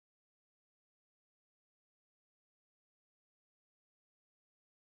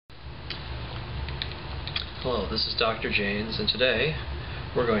Hello, this is Dr. Janes, and today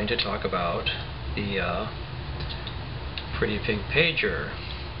we're going to talk about the Pretty Pink Pager.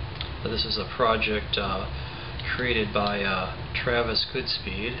 This is a project created by Travis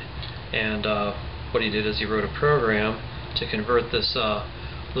Goodspeed, and what he did is he wrote a program to convert this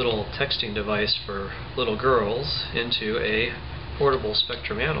little texting device for little girls into a portable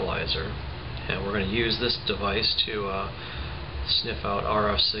spectrum analyzer. And we're going to use this device to sniff out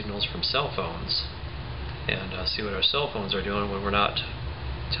RF signals from cell phones and see what our cell phones are doing when we're not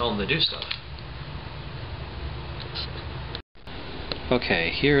telling them to do stuff. Okay,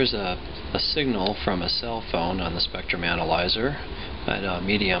 here's a signal from a cell phone on the spectrum analyzer at a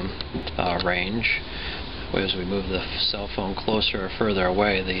medium range. As we move the cell phone closer or further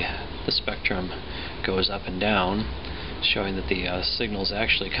away, the spectrum goes up and down, showing that the signal is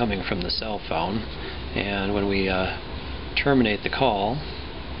actually coming from the cell phone. And when we terminate the call,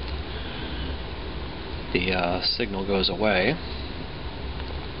 the signal goes away.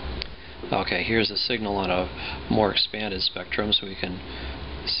 Okay, here's a signal on a more expanded spectrum so we can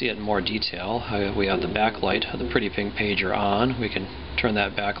see it in more detail. We have the backlight of the Pretty Pink Pager on. We can turn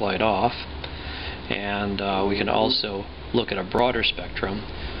that backlight off, and we can also look at a broader spectrum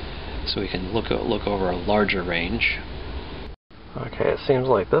so we can look over a larger range. Okay, it seems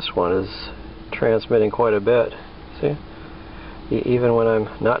like this one is transmitting quite a bit. See? Even when I'm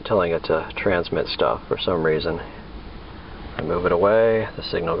not telling it to transmit stuff for some reason. I move it away, the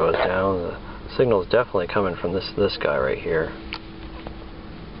signal goes down. The signal is definitely coming from this guy right here.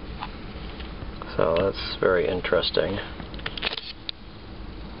 So that's very interesting.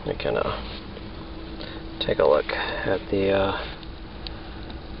 You can take a look at the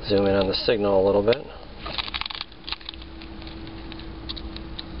zoom in on the signal a little bit.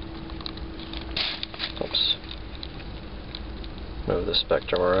 Oops. Move the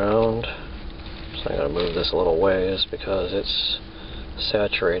spectrum around. So I'm going to move this a little ways because it's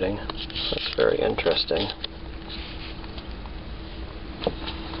saturating. That's very interesting.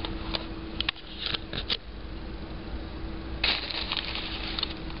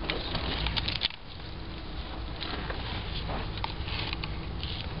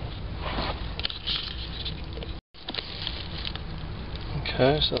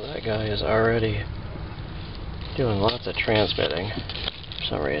 Okay, so that guy is already doing lots of transmitting for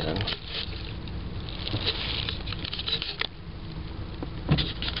some reason.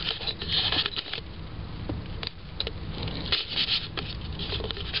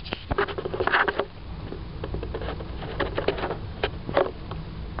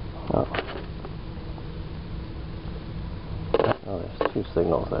 Oh, there's two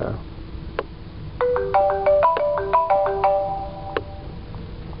signals there.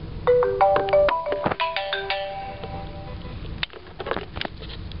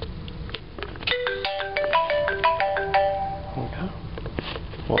 Okay.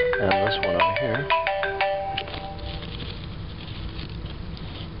 We'll end this one over here.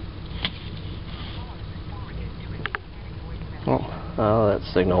 Oh, that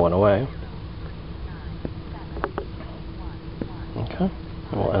signal went away. Okay,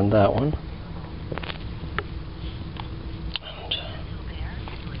 and we'll end that one. And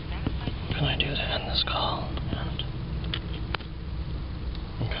what can I do to end this call?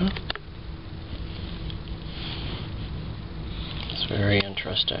 Okay. It's very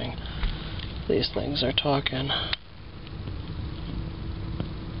interesting. These things are talking.